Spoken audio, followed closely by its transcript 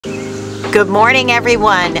Good morning,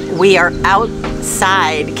 everyone. We are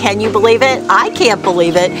outside. Can you believe it? I can't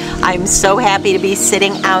believe it. I'm so happy to be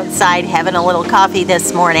sitting outside having a little coffee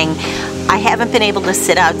this morning. I haven't been able to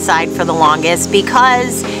sit outside for the longest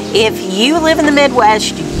because if you live in the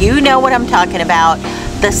Midwest, you know what I'm talking about.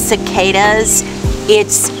 The cicadas,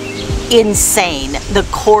 it's insane. The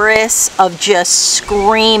chorus of just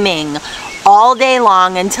screaming all day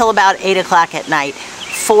long until about 8 o'clock at night.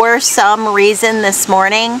 For some reason this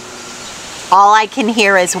morning, all I can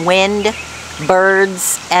hear is wind,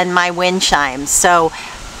 birds, and my wind chimes. So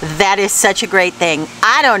that is such a great thing.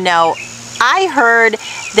 I don't know. I heard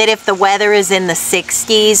that if the weather is in the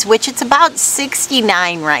 60s, which it's about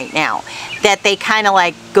 69 right now, that they kind of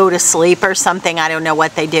like go to sleep or something. I don't know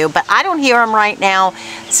what they do, but I don't hear them right now.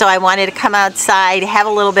 So I wanted to come outside, have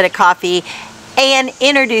a little bit of coffee, and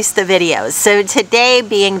introduce the videos. So today,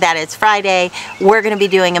 being that it's Friday, we're going to be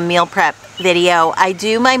doing a meal prep video. I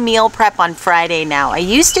do my meal prep on Friday now. I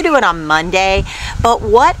used to do it on Monday, but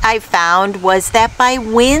what I found was that by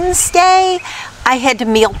Wednesday, I had to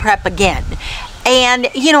meal prep again. And,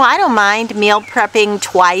 you know, I don't mind meal prepping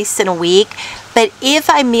twice in a week, but if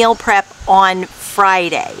I meal prep on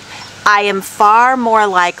Friday, I am far more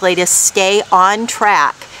likely to stay on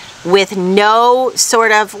track with no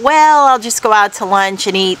sort of, well, I'll just go out to lunch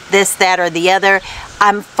and eat this, that, or the other.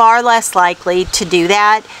 I'm far less likely to do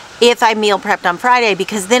that if I meal prepped on Friday,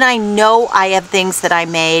 because then I know I have things that I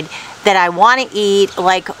made that I want to eat.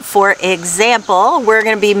 Like, for example, we're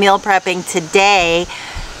going to be meal prepping today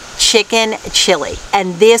chicken chili,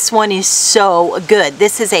 and this one is so good.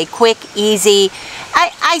 This is a quick, easy,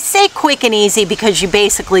 I say quick and easy because you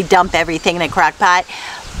basically dump everything in a crock pot,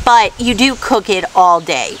 but you do cook it all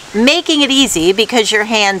day, making it easy because you're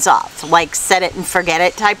hands off, like set it and forget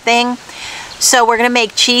it type thing. So we're going to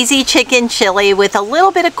make cheesy chicken chili with a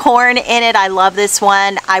little bit of corn in it. I love this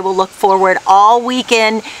one. I will look forward all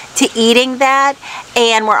weekend to eating that.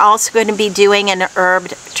 And we're also going to be doing an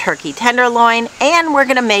herbed turkey tenderloin. And we're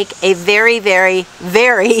going to make a very, very,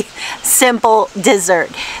 very simple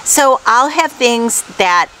dessert. So I'll have things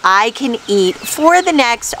that I can eat for the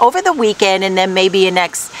next, over the weekend, and then maybe a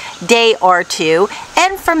next day or two.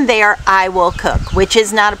 And from there, I will cook, which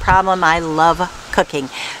is not a problem. I love cooking.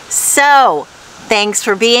 So thanks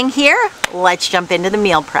for being here. Let's jump into the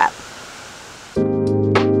meal prep.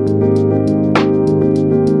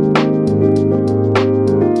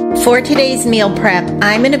 For today's meal prep,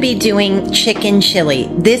 I'm going to be doing chicken chili.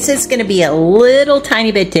 This is going to be a little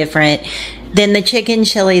tiny bit different than the chicken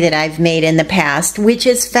chili that I've made in the past, which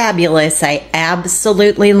is fabulous. I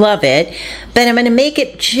absolutely love it, but I'm going to make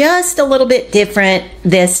it just a little bit different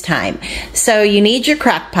this time. So you need your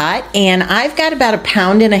crock pot, and I've got about 1.5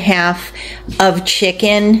 pounds of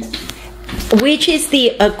chicken, which is the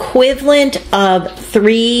equivalent of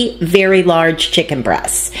 3 very large chicken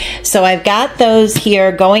breasts. So I've got those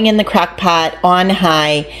here going in the crock pot on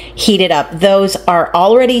high, heated up. Those are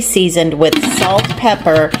already seasoned with salt,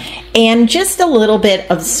 pepper, and just a little bit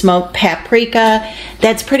of smoked paprika.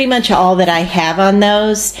 That's pretty much all that I have on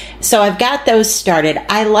those. So I've got those started.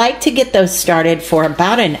 I like to get those started for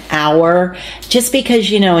about an hour, just because,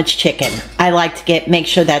 you know, it's chicken. I like to make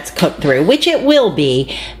sure that's cooked through, which it will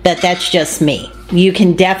be, but that's just me. You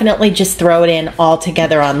can definitely just throw it in all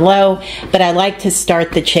together on low, but I like to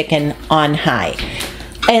start the chicken on high.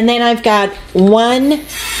 And then I've got 1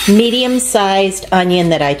 medium-sized onion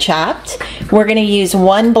that I chopped. We're going to use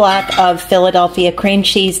 1 block of Philadelphia cream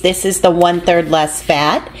cheese. This is the 1/3 less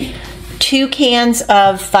fat. 2 cans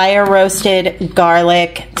of fire-roasted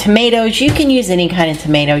garlic. Tomatoes, you can use any kind of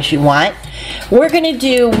tomatoes you want. We're going to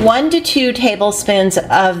do 1 to 2 tablespoons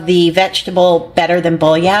of the vegetable Better Than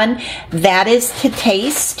bouillon. That is to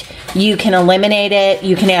taste. You can eliminate it.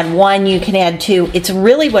 You can add 1, you can add 2. It's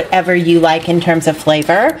really whatever you like in terms of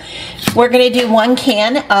flavor. We're going to do 1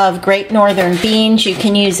 can of Great Northern beans. You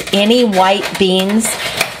can use any white beans.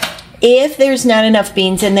 If there's not enough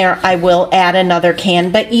beans in there, I will add another can,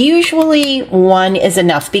 but usually 1 is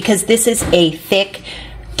enough because this is a thick,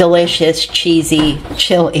 delicious, cheesy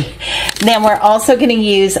chili. Then we're also going to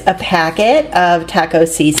use a packet of taco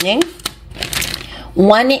seasoning,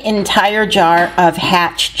 1 entire jar of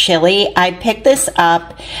Hatch chili. I picked this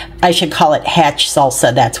up, I should call it Hatch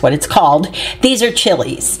salsa, that's what it's called. These are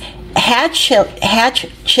chilies. Hatch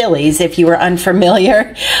chilies, if you are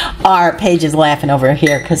unfamiliar, Paige is laughing over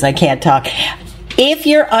here because I can't talk. If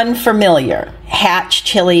you're unfamiliar, Hatch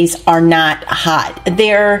chilies are not hot.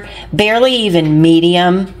 They're barely even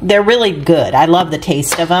medium. They're really good. I love the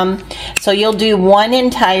taste of them. So you'll do 1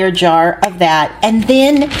 entire jar of that. And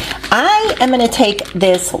then I am going to take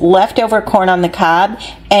this leftover corn on the cob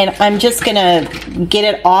and I'm just going to get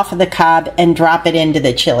it off of the cob and drop it into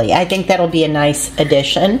the chili. I think that'll be a nice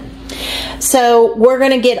addition. So we're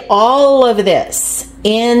going to get all of this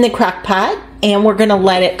in the crock pot and we're going to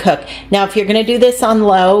let it cook. Now, if you're going to do this on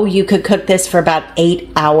low, you could cook this for about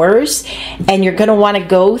 8 hours, and you're going to want to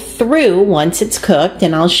go through once it's cooked,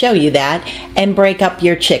 and I'll show you that, and break up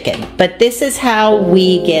your chicken. But this is how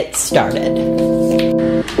we get started.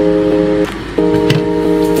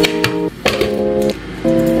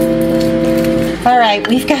 All right,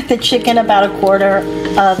 we've got the chicken about 1/4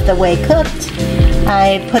 of the way cooked.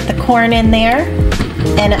 I put the corn in there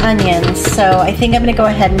and onions, so I think I'm going to go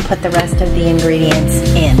ahead and put the rest of the ingredients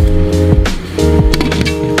in.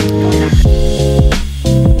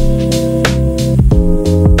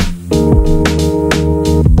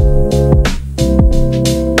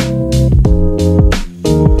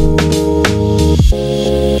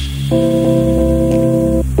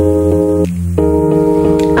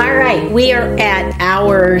 All right, we are at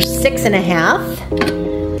hour 6.5,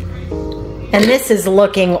 and this is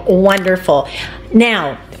looking wonderful.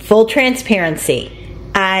 Now, full transparency,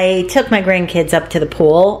 I took my grandkids up to the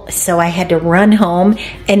pool, so I had to run home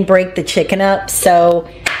and break the chicken up, so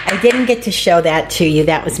I didn't get to show that to you.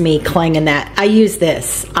 That was me clanging that. I use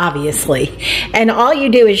this, obviously, and all you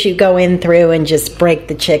do is you go in through and just break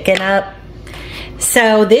the chicken up.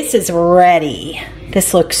 So this is ready.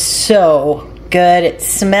 This looks so good. It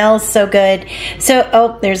smells so good. So,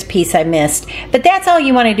 oh, there's a piece I missed. But that's all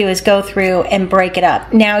you want to do is go through and break it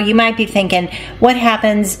up. Now, you might be thinking, what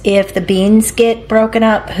happens if the beans get broken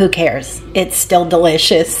up? Who cares? It's still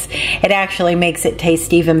delicious. It actually makes it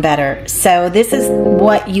taste even better. So this is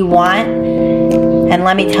what you want. And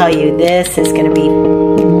let me tell you, this is going to be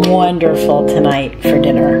wonderful tonight for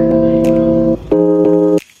dinner.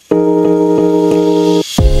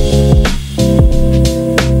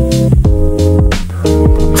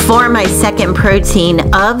 For my second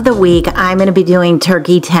protein of the week, I'm going to be doing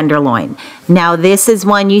turkey tenderloin. Now, this is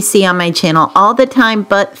one you see on my channel all the time,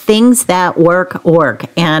 but things that work,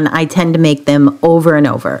 and I tend to make them over and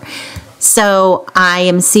over. So I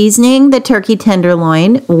am seasoning the turkey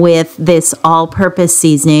tenderloin with this all-purpose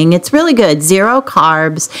seasoning. It's really good, 0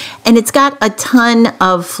 carbs, and it's got a ton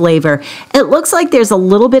of flavor. It looks like there's a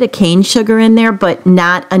little bit of cane sugar in there, but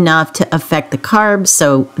not enough to affect the carbs,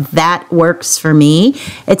 so that works for me.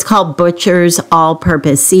 It's called Butcher's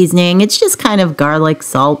All-Purpose Seasoning. It's just kind of garlic,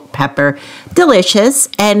 salt, pepper, delicious,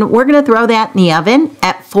 and we're gonna throw that in the oven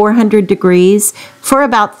at 400 degrees for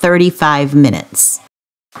about 35 minutes.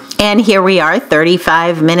 And here we are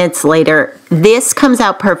 35 minutes later. This comes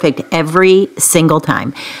out perfect every single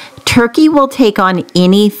time. Turkey will take on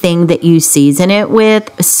anything that you season it with,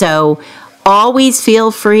 so always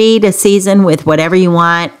feel free to season with whatever you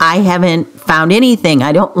want. I haven't found anything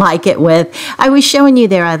I don't like it with. I was showing you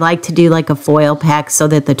there I like to do like a foil pack so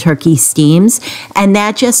that the turkey steams, and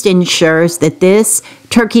that just ensures that this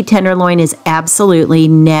turkey tenderloin is absolutely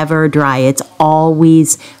never dry. It's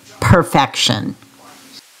always perfection.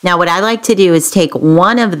 Now, what I like to do is take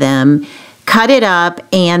one of them, cut it up,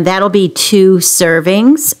 and that'll be 2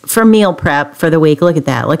 servings for meal prep for the week. Look at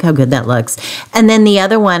that. Look how good that looks. And then the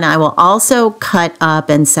other one I will also cut up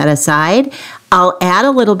and set aside. I'll add a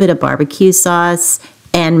little bit of barbecue sauce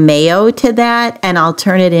and mayo to that, and I'll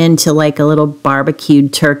turn it into like a little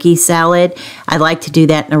barbecued turkey salad. I like to do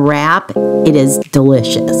that in a wrap. It is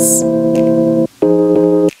delicious.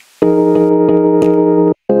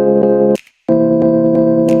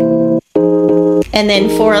 And then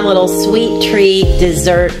for a little sweet treat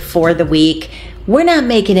dessert for the week, we're not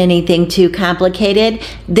making anything too complicated.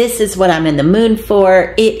 This is what I'm in the mood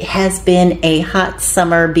for. It has been a hot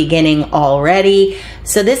summer beginning already,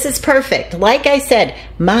 so this is perfect. Like I said,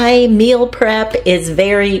 my meal prep is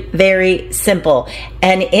very, very simple.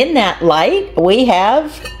 And in that light, we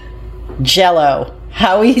have Jell-O.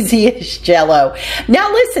 How easy is Jell-O?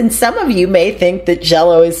 Now listen, some of you may think that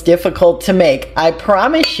Jell-O is difficult to make. I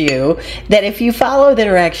promise you that if you follow the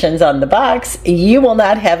directions on the box, you will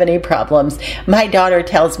not have any problems. My daughter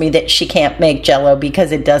tells me that she can't make Jell-O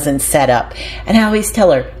because it doesn't set up. And I always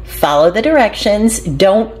tell her, follow the directions,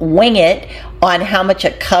 don't wing it on how much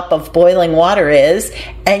a cup of boiling water is,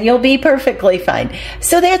 and you'll be perfectly fine.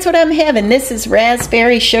 So that's what I'm having. This is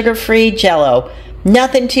raspberry sugar-free Jell-O.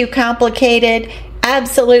 Nothing too complicated.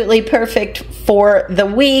 Absolutely perfect for the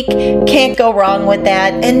week. Can't go wrong with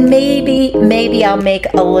that. And maybe I'll make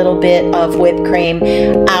a little bit of whipped cream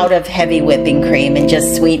out of heavy whipping cream and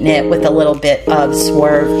just sweeten it with a little bit of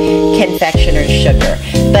Swerve confectioner's sugar.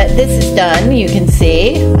 But this is done. You can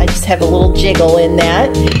see I just have a little jiggle in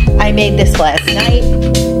that. I made this last night.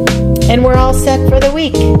 and we're all set for the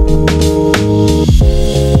week.